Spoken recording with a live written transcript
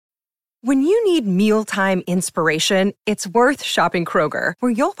When you need mealtime inspiration, it's worth shopping Kroger,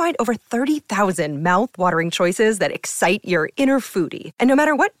 where you'll find over 30,000 mouth-watering choices that excite your inner foodie. And no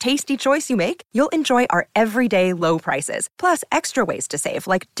matter what tasty choice you make, you'll enjoy our everyday low prices, plus extra ways to save,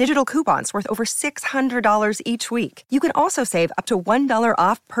 like digital coupons worth over $600 each week. You can also save up to $1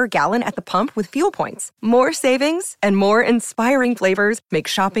 off per gallon at the pump with fuel points. More savings and more inspiring flavors make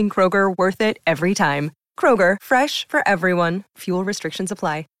shopping Kroger worth it every time. Kroger, fresh for everyone. Fuel restrictions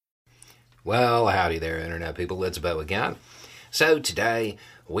apply. Well, howdy there, Internet people. It's Beau again. So today,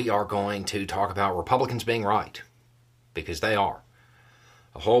 we are going to talk about Republicans being right, because they are.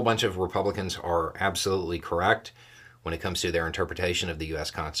 A whole bunch of Republicans are absolutely correct when it comes to their interpretation of the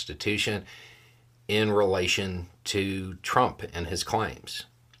U.S. Constitution in relation to Trump and his claims.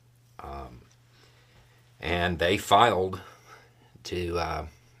 And they filed to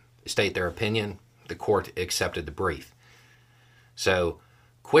state their opinion. The court accepted the brief. So,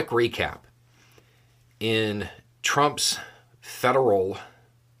 quick recap. In Trump's federal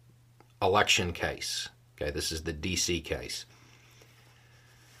election case, okay, this is the D.C. case,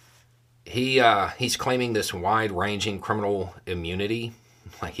 he's claiming this wide-ranging criminal immunity,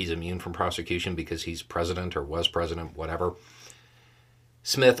 like he's immune from prosecution because he's president or was president, whatever.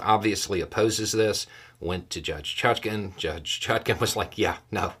 Smith obviously opposes this, went to Judge Chutkan. Judge Chutkan was like, yeah,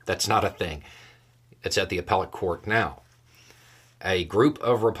 no, that's not a thing. It's at the appellate court now. A group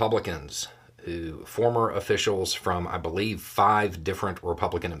of Republicans, former officials from, I believe, 5 different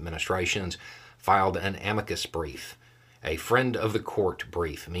Republican administrations, filed an amicus brief, a friend of the court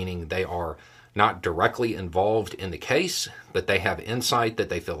brief, meaning they are not directly involved in the case, but they have insight that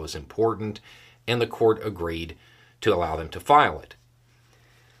they feel is important, and the court agreed to allow them to file it.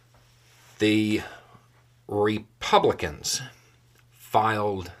 The Republicans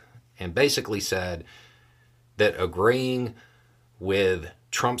filed and basically said that agreeing with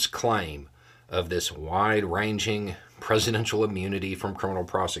Trump's claim of this wide-ranging presidential immunity from criminal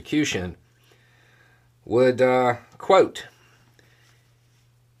prosecution would, quote,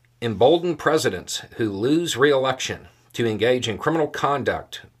 embolden presidents who lose re-election to engage in criminal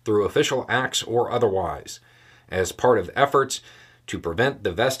conduct through official acts or otherwise as part of efforts to prevent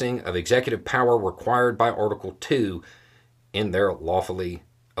the vesting of executive power required by Article 2 in their lawfully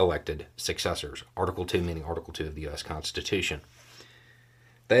elected successors. Article 2 meaning Article 2 of the U.S. Constitution.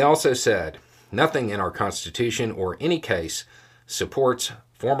 They also said, nothing in our Constitution or any case supports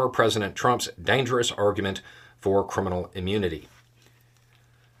former President Trump's dangerous argument for criminal immunity.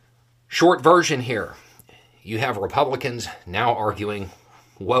 Short version here. You have Republicans now arguing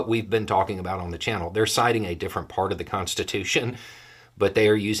what we've been talking about on the channel. They're citing a different part of the Constitution, but they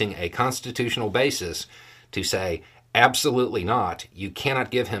are using a constitutional basis to say, absolutely not. You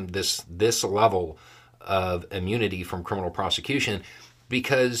cannot give him this level of immunity from criminal prosecution.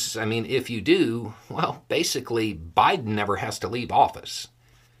 Because, I mean, if you do, well, basically, Biden never has to leave office.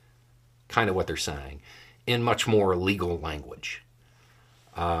 Kind of what they're saying, in much more legal language.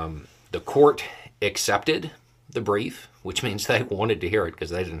 The court accepted the brief, which means they wanted to hear it because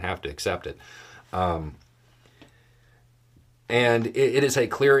they didn't have to accept it. And it is a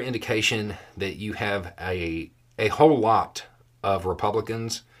clear indication that you have a whole lot of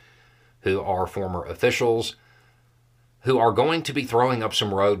Republicans who are former officials who are going to be throwing up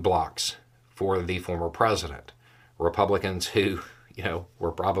some roadblocks for the former president. Republicans who,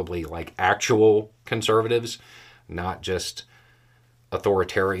 were probably like actual conservatives, not just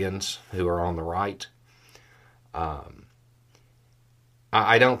authoritarians who are on the right. I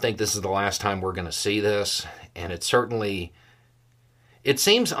don't think this is the last time we're going to see this, and it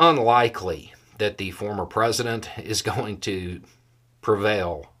seems unlikely that the former president is going to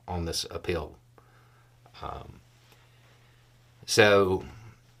prevail on this appeal. So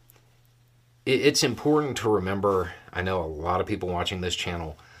it's important to remember, I know a lot of people watching this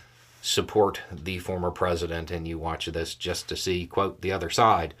channel support the former president, and you watch this just to see, quote, the other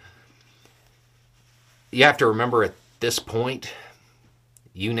side. You have to remember at this point,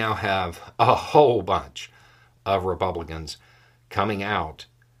 you now have a whole bunch of Republicans coming out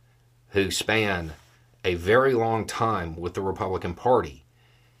who span a very long time with the Republican Party,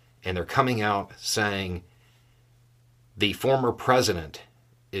 and they're coming out saying the former president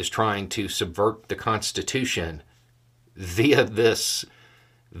is trying to subvert the Constitution via this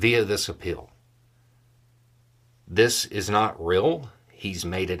appeal. This is not real. He's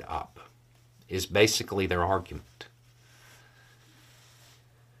made it up, is basically their argument.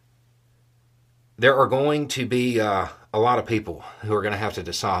 There are going to be a lot of people who are going to have to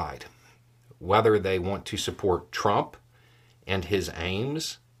decide whether they want to support Trump and his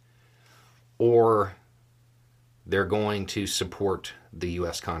aims, or they're going to support the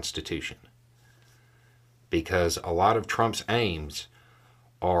U.S. Constitution, because a lot of Trump's aims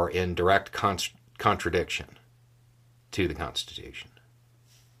are in direct contradiction to the Constitution.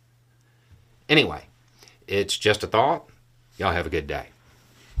 Anyway, it's just a thought. Y'all have a good day.